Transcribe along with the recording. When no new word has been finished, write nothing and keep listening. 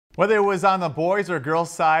Whether it was on the boys or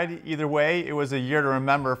girls side, either way, it was a year to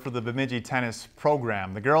remember for the Bemidji tennis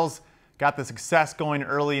program. The girls got the success going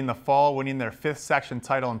early in the fall, winning their 5th section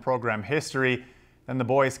title in program history. Then the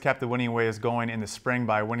boys kept the winning ways going in the spring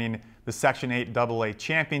by winning the Section 8 AA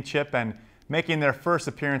championship and making their first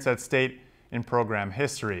appearance at state in program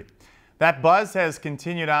history. That buzz has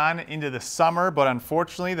continued on into the summer, but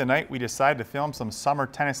unfortunately, the night we decided to film some summer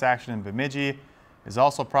tennis action in Bemidji is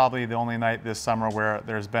also probably the only night this summer where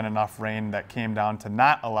there's been enough rain that came down to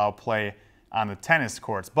not allow play on the tennis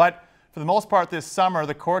courts. But for the most part this summer,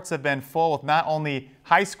 the courts have been full with not only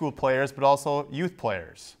high school players, but also youth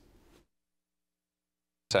players.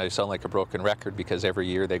 I sound like a broken record because every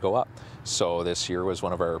year they go up. So this year was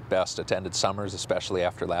one of our best attended summers, especially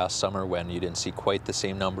after last summer when you didn't see quite the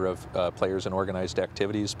same number of players in organized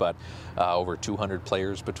activities, but over 200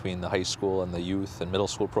 players between the high school and the youth and middle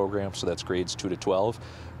school programs, so that's grades 2 to 12,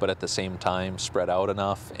 but at the same time spread out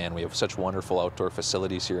enough, and we have such wonderful outdoor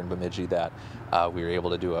facilities here in Bemidji that we were able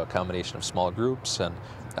to do a combination of small groups and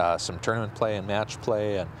some tournament play and match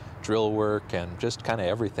play and drill work and just kind of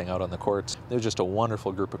everything out on the courts. There's just a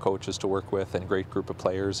wonderful group of coaches to work with and great group of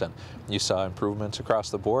players, and you saw improvements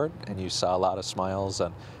across the board and you saw a lot of smiles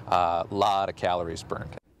and a lot of calories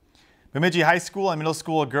burned. Bemidji High School and Middle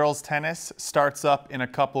School girls tennis starts up in a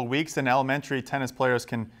couple of weeks, and elementary tennis players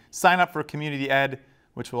can sign up for Community Ed,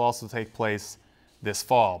 which will also take place this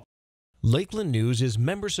fall. Lakeland News is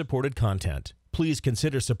member-supported content. Please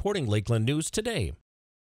consider supporting Lakeland News today.